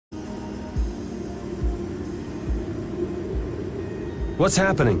What's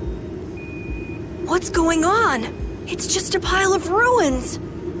happening? What's going on? It's just a pile of ruins.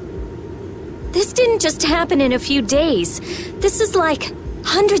 This didn't just happen in a few days. This is like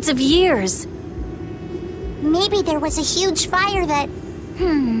hundreds of years. Maybe there was a huge fire that...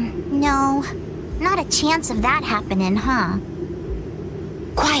 no. Not a chance of that happening, huh?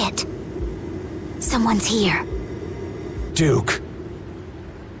 Quiet. Someone's here. Duke.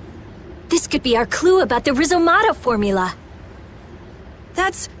 This could be our clue about the Rizomata formula.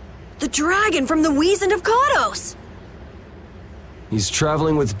 That's the dragon from the Wizened of Kodos. He's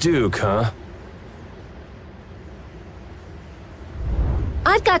traveling with Duke, huh?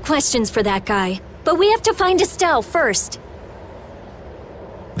 I've got questions for that guy, but we have to find Astal first.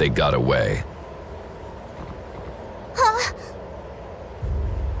 They got away. Huh?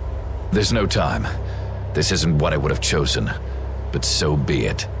 There's no time. This isn't what I would have chosen, but so be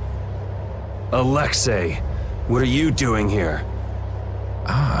it. Alexei, what are you doing here?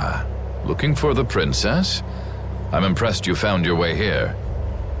 Ah, looking for the princess? I'm impressed you found your way here.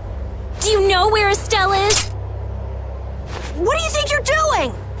 Do you know where Astal is? What do you think you're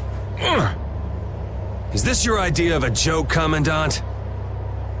doing? Is this your idea of a joke, Commandant?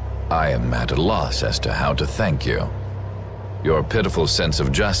 I am at a loss as to how to thank you. Your pitiful sense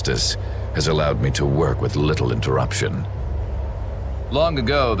of justice has allowed me to work with little interruption. Long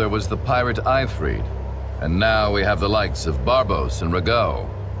ago, there was the pirate Ifrid, and now we have the likes of Barbos and Rago.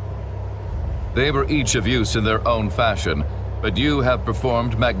 They were each of use in their own fashion, but you have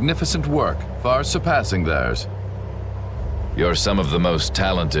performed magnificent work, far surpassing theirs. You're some of the most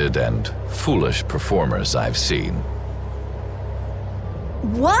talented and foolish performers I've seen.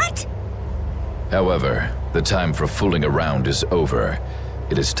 What? However, the time for fooling around is over.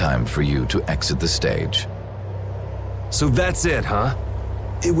 It is time for you to exit the stage. So that's it, huh?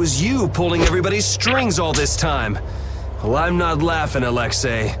 It was you pulling everybody's strings all this time. Well, I'm not laughing,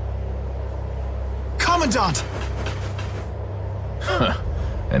 Alexei. Commandant!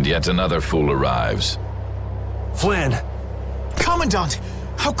 And yet another fool arrives. Flynn! Commandant!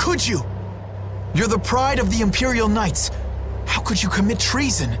 How could you? You're the pride of the Imperial Knights. How could you commit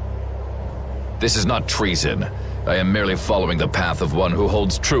treason? This is not treason. I am merely following the path of one who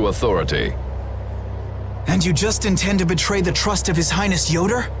holds true authority. And you just intend to betray the trust of His Highness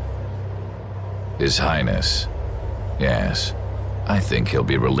Yoder? His Highness. Yes. I think he'll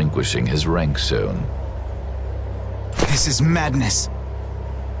be relinquishing his rank soon. This is madness.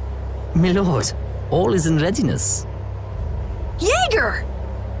 My lord, all is in readiness. Jaeger!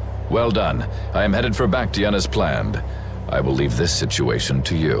 Well done. I am headed for Baction as planned. I will leave this situation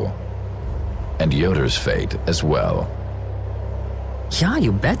to you. And Yoder's fate as well. Yeah,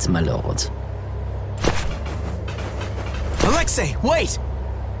 you bet, my lord. Alexei, wait!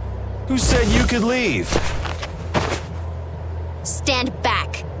 Who said you could leave? Stand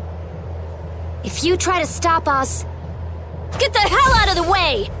back. If you try to stop us, get the hell out of the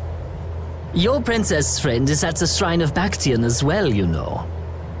way! Your princess friend is at the Shrine of Baction as well, you know.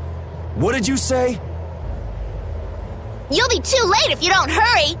 What did you say? You'll be too late if you don't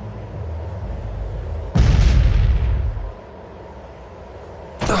hurry!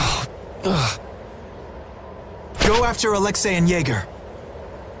 Go after Alexei and Jaeger.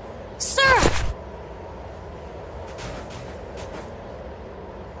 Sir!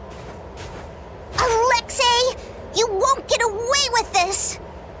 Alexei! You won't get away with this!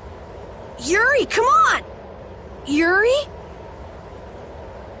 Yuri, come on! Yuri?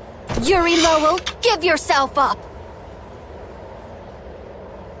 Yuri Lowell, give yourself up!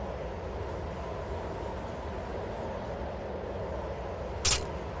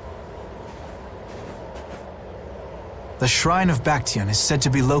 The Shrine of Baction is said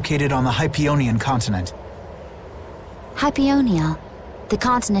to be located on the Hypionian continent. Hypionia, the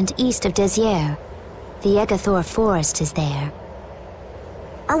continent east of Desier. The Egathor forest is there.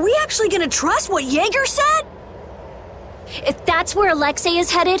 Are we actually gonna trust what Jaeger said? If that's where Alexei is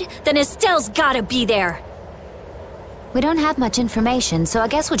headed, then Astal's gotta be there. We don't have much information, so I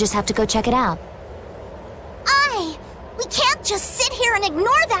guess we'll just have to go check it out. We can't just sit here and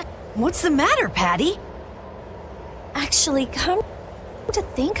ignore that! What's the matter, Patty? Actually, come to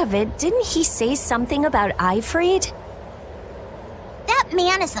think of it, didn't he say something about Ifrid? That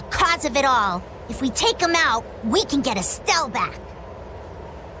man is the cause of it all. If we take him out, we can get Astal back.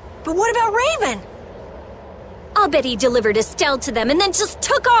 But what about Raven? I'll bet he delivered Astal to them and then just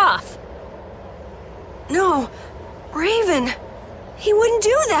took off! No, Raven. He wouldn't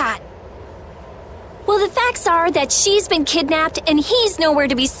do that. Well, the facts are that she's been kidnapped and he's nowhere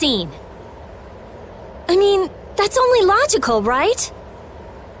to be seen. I mean, that's only logical, right?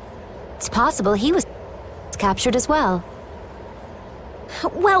 It's possible he was captured as well.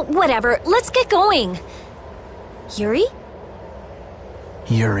 Well, whatever. Let's get going. Yuri?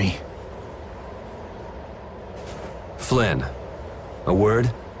 Yuri. Flynn, a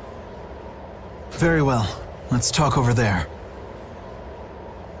word? Very well. Let's talk over there.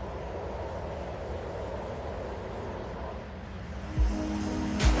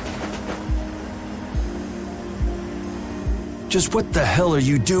 Just what the hell are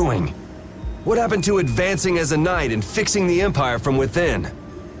you doing? What happened to advancing as a knight and fixing the Empire from within?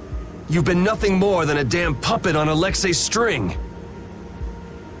 You've been nothing more than a damn puppet on Alexei's string.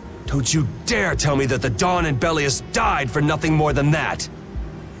 Don't you dare tell me that the Dawn and Bellius died for nothing more than that.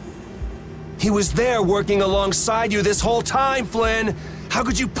 He was there working alongside you this whole time, Flynn. How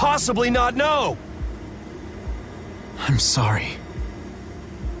could you possibly not know? I'm sorry.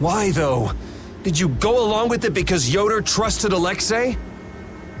 Why, though? Did you go along with it because Yoder trusted Alexei?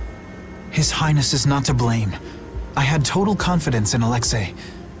 His Highness is not to blame. I had total confidence in Alexei.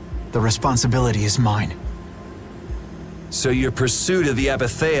 The responsibility is mine. So your pursuit of the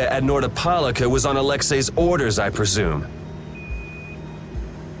Apatheia at Nordopolica was on Alexei's orders, I presume?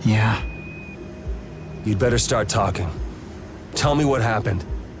 Yeah. You'd better start talking. Tell me what happened.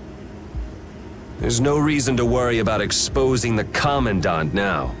 There's no reason to worry about exposing the Commandant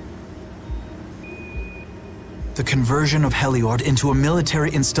now. The conversion of Heliord into a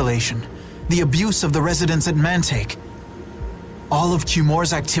military installation. The abuse of the residents at Mantaic. All of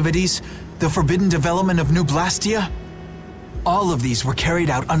Cumor's activities, the forbidden development of New Blastia. All of these were carried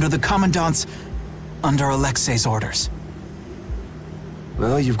out under the Commandant's... under Alexei's orders.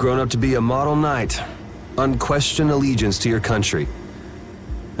 Well, you've grown up to be a model knight. Unquestioned allegiance to your country.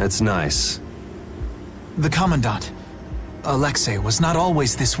 That's nice. The Commandant, Alexei, was not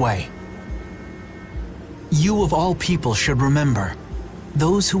always this way. You of all people should remember,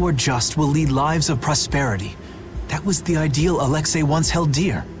 those who are just will lead lives of prosperity. That was the ideal Alexei once held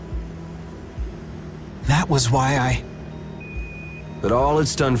dear. That was why I... But all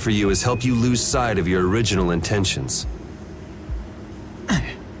it's done for you is help you lose sight of your original intentions.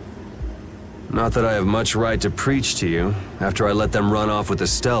 Not that I have much right to preach to you, after I let them run off with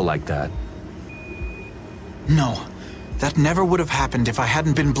Astal like that. No, that never would have happened if I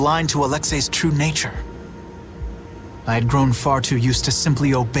hadn't been blind to Alexei's true nature. I had grown far too used to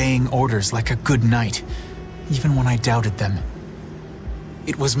simply obeying orders like a good knight, even when I doubted them.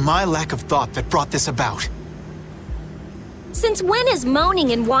 It was my lack of thought that brought this about. Since when is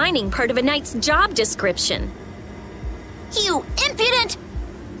moaning and whining part of a knight's job description? You impudent!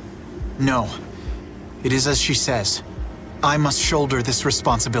 No. It is as she says. I must shoulder this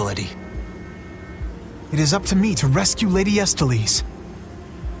responsibility. It is up to me to rescue Lady Esthelise.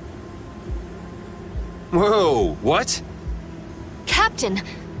 Whoa, what? Captain,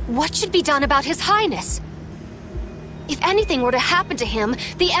 what should be done about His Highness? If anything were to happen to him,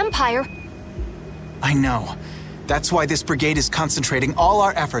 the Empire... I know. That's why this brigade is concentrating all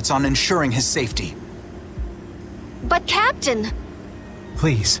our efforts on ensuring his safety. But Captain...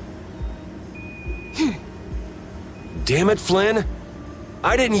 Please. Damn it, Flynn.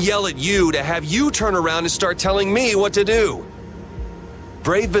 I didn't yell at you to have you turn around and start telling me what to do.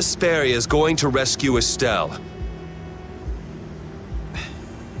 Brave Vesperia is going to rescue Astal.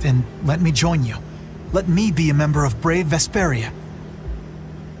 Then let me join you. Let me be a member of Brave Vesperia.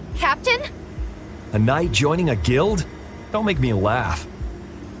 Captain? A knight joining a guild? Don't make me laugh.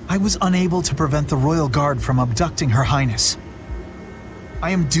 I was unable to prevent the Royal Guard from abducting Her Highness.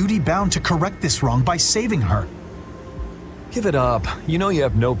 I am duty-bound to correct this wrong by saving her. Give it up. You know you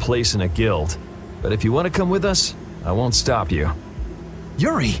have no place in a guild. But if you want to come with us, I won't stop you.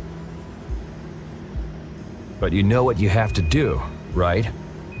 Yuri! But you know what you have to do, right?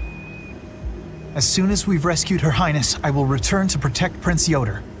 As soon as we've rescued Her Highness, I will return to protect Prince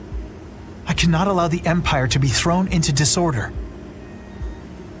Yoder. I cannot allow the Empire to be thrown into disorder.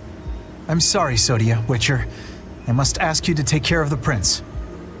 I'm sorry, Sodia, Witcher. I must ask you to take care of the prince.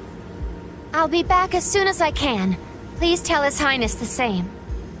 I'll be back as soon as I can. Please tell His Highness the same.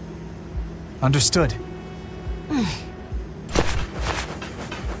 Understood.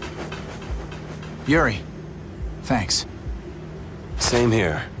 Yuri, thanks. Same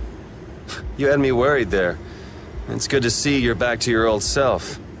here. You had me worried there. It's good to see you're back to your old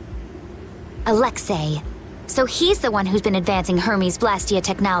self. Alexei. So he's the one who's been advancing Hermes Blastia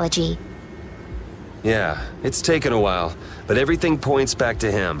technology. Yeah, it's taken a while, but everything points back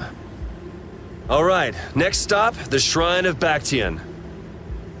to him. All right, next stop, the Shrine of Baction.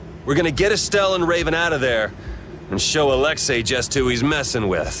 We're gonna get Astal and Raven out of there, and show Alexei just who he's messing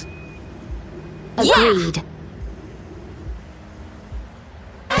with. Agreed.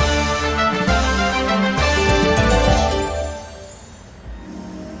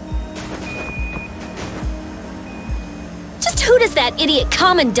 that idiot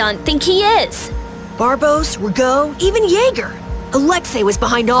Commandant think he is? Barbos, Rigaud, even Jaeger. Alexei was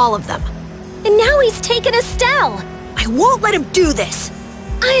behind all of them. And now he's taken Astal. I won't let him do this!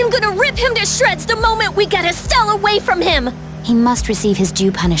 I am gonna rip him to shreds the moment we get Astal away from him! He must receive his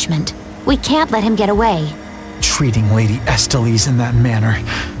due punishment. We can't let him get away. Treating Lady Estelise in that manner.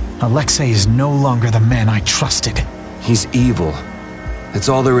 Alexei is no longer the man I trusted. He's evil. That's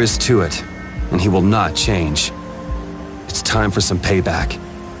all there is to it. And he will not change. It's time for some payback.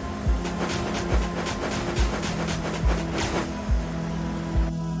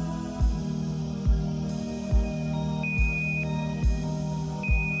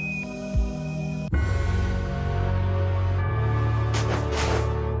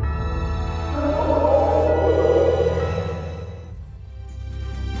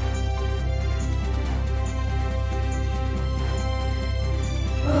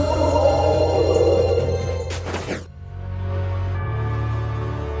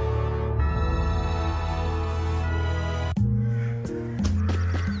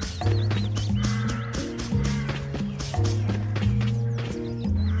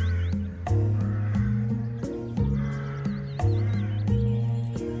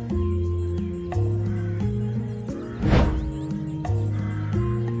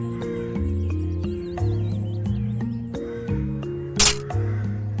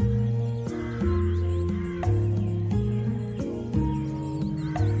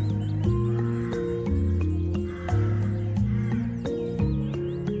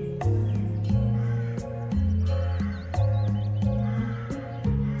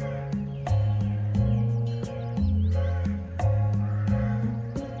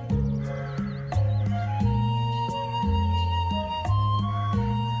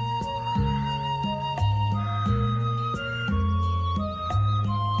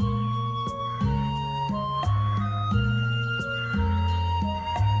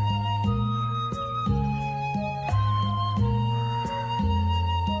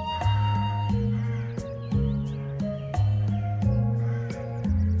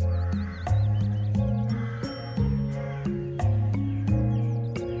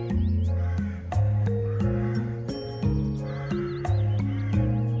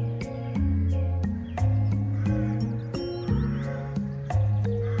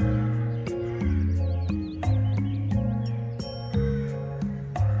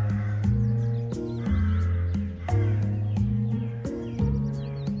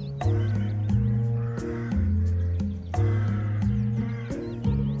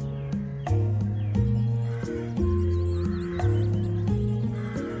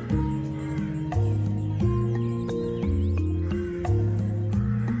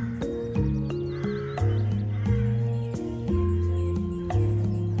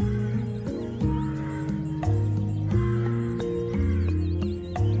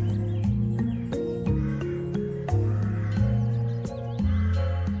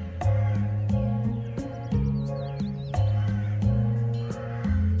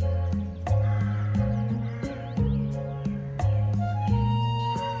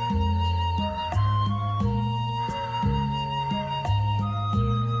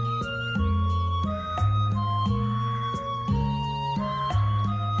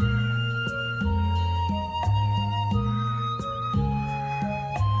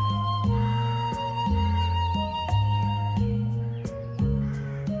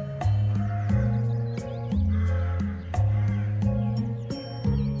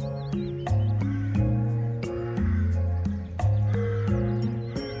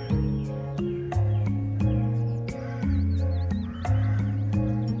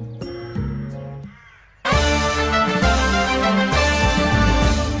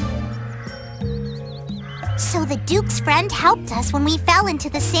 So the Duke's friend helped us when we fell into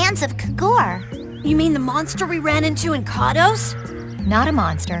the sands of Kagor. You mean the monster we ran into in Kados? Not a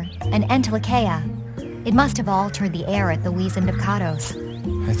monster, an Entelexeia. It must have altered the air at the Wiesent of Kados.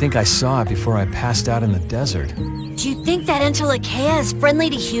 I think I saw it before I passed out in the desert. Do you think that Entelexeia is friendly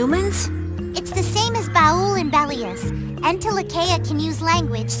to humans? It's the same as Baul and Belius. Entelexeia can use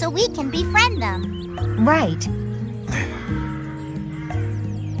language, so we can befriend them. Right.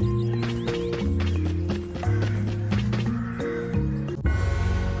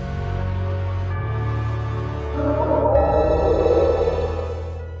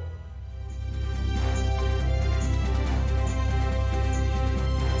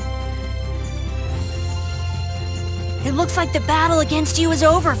 It looks like the battle against you is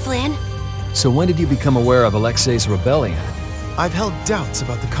over, Flynn. So when did you become aware of Alexei's rebellion? I've held doubts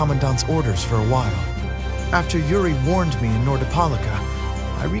about the Commandant's orders for a while. After Yuri warned me in Nordopolica,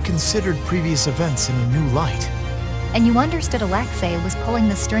 I reconsidered previous events in a new light. and you understood Alexei was pulling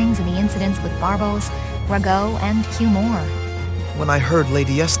the strings in the incidents with Barbos, Rago, and Cumor. When I heard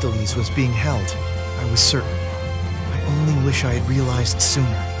Lady Estelles was being held, I was certain. I only wish I had realized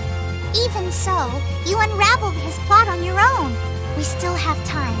sooner. Even so, you unraveled his plot on your own. We still have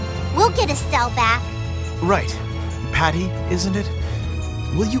time. We'll get Astal back. Right. Patty, isn't it?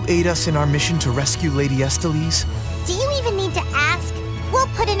 Will you aid us in our mission to rescue Lady Estelles? Do you even need to ask? We'll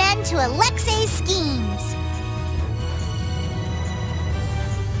put an end to Alexei's schemes.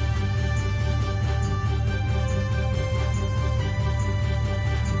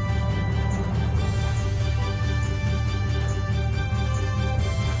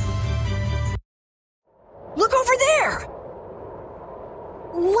 Look over there!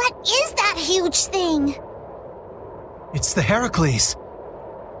 What is that huge thing? It's the Heracles.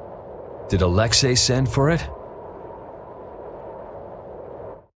 Did Alexei send for it?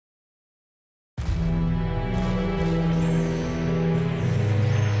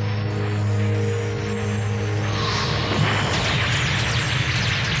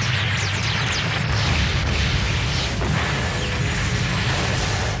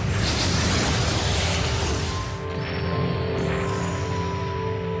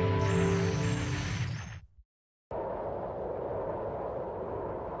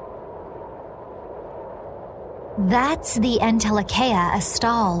 That's the Entelexeia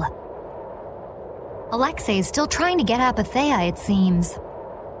Astal. Alexei's still trying to get Apatheia, it seems.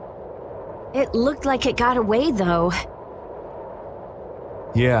 It looked like it got away, though.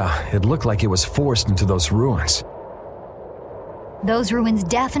 Yeah, it looked like it was forced into those ruins. Those ruins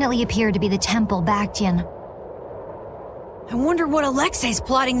definitely appear to be the Temple Baction. I wonder what Alexei's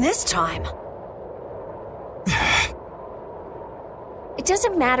plotting this time. It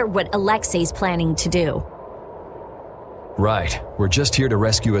doesn't matter what Alexei's planning to do. Right, we're just here to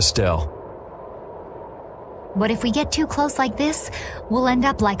rescue Astal. But if we get too close like this, we'll end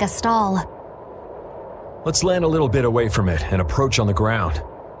up like Astal. Let's land a little bit away from it and approach on the ground.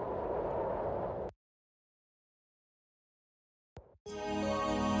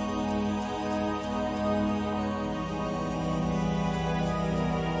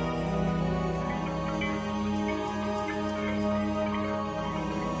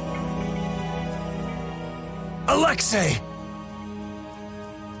 Alexei!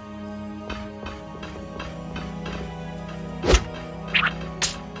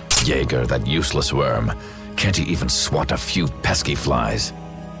 Jaeger, that useless worm. Can't he even swat a few pesky flies?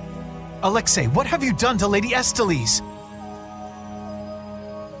 Alexei, what have you done to Lady Estelles?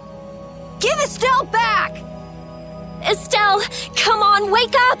 Give Astal back! Astal, come on,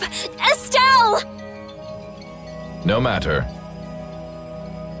 wake up! Astal! No matter.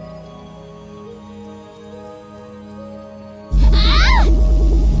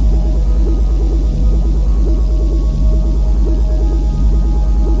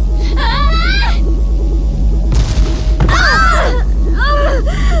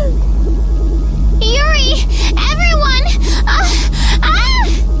 Yuri! Everyone!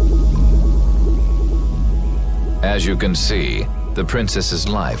 As you can see, the princess's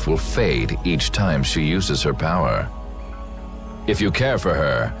life will fade each time she uses her power. If you care for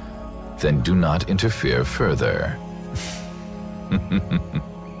her, then do not interfere further.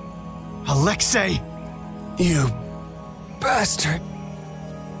 Alexei! You bastard!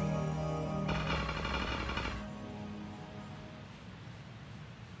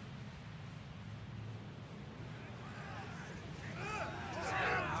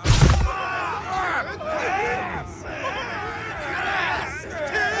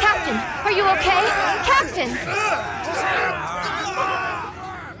 Captain, are you okay? Captain!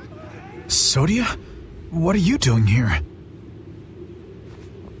 Sodia? What are you doing here?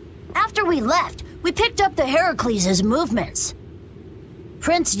 After we left, we picked up the Heracles' movements.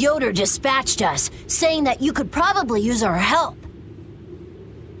 Prince Yoder dispatched us, saying that you could probably use our help.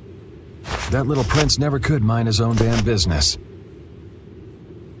 That little prince never could mind his own damn business.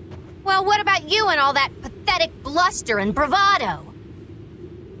 Well, what about you and all that pathetic bluster and bravado?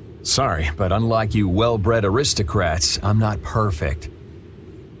 Sorry, but unlike you well-bred aristocrats, I'm not perfect.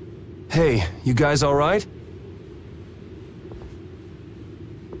 Hey, you guys alright?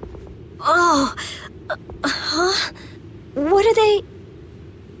 Oh, huh? What are they?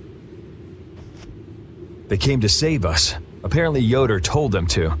 They came to save us. Apparently Yoder told them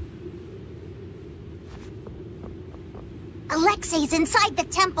to. Alexei's inside the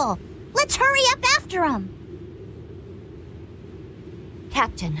temple. Let's hurry up after him.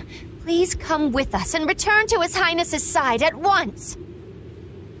 Captain, please come with us and return to His Highness's side at once.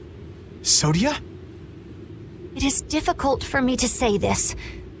 Sodia? It is difficult for me to say this,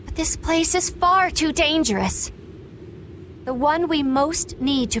 but this place is far too dangerous. The one we most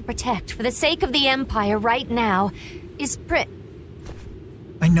need to protect for the sake of the Empire right now is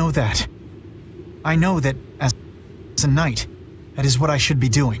I know that. I know that as a knight, that is what I should be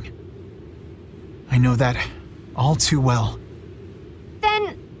doing. I know that all too well.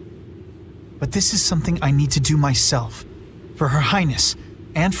 Then... But this is something I need to do myself. For Her Highness,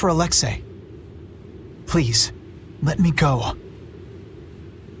 and for Alexei. Please, let me go.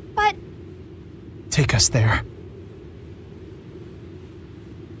 But... Take us there.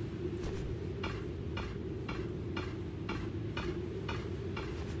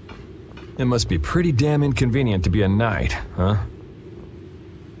 It must be pretty damn inconvenient to be a knight, huh?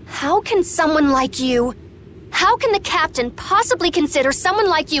 How can someone like you... How can the captain possibly consider someone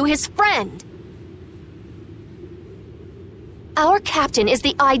like you his friend? Our captain is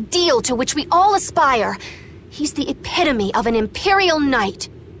the ideal to which we all aspire. He's the epitome of an imperial knight.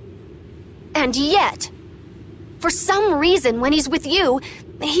 And yet, for some reason when he's with you,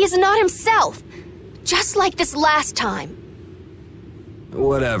 he's not himself. Just like this last time.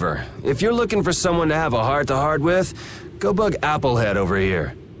 Whatever. If you're looking for someone to have a heart-to-heart with, go bug Applehead over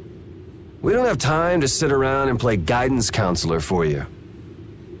here. We don't have time to sit around and play guidance counselor for you.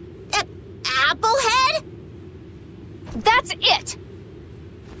 Applehead? That's it!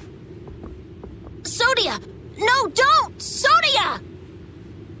 Sodia! No, don't! Sodia!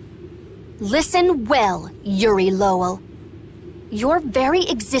 Listen well, Yuri Lowell. Your very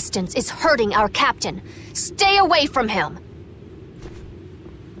existence is hurting our captain. Stay away from him.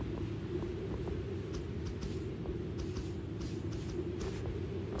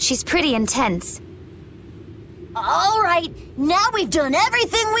 She's pretty intense. All right, now we've done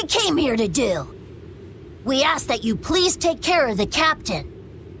everything we came here to do. We ask that you please take care of the captain.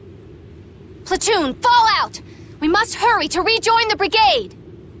 Platoon, fall out! We must hurry to rejoin the brigade!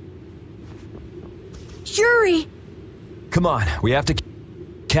 Yuri! Come on, we have to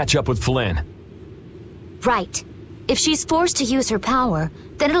catch up with Flynn. Right. If she's forced to use her power,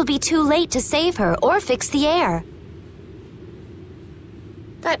 then it'll be too late to save her or fix the air.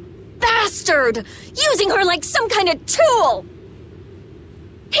 That bastard! Using her like some kind of tool!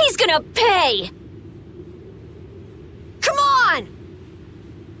 He's gonna pay! Come on!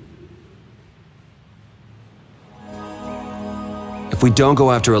 If we don't go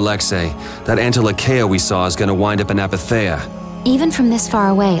after Alexei, that Entelexeia we saw is gonna wind up in Apatheia. Even from this far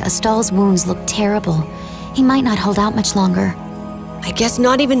away, Astal's wounds look terrible. He might not hold out much longer. I guess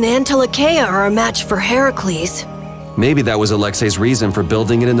not even the Entelexeia are a match for Heracles. Maybe that was Alexei's reason for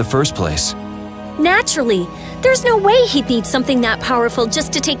building it in the first place. Naturally. There's no way he'd need something that powerful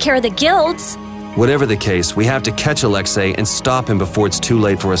just to take care of the guilds. Whatever the case, we have to catch Alexei and stop him before it's too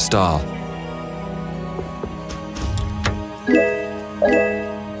late for Astal.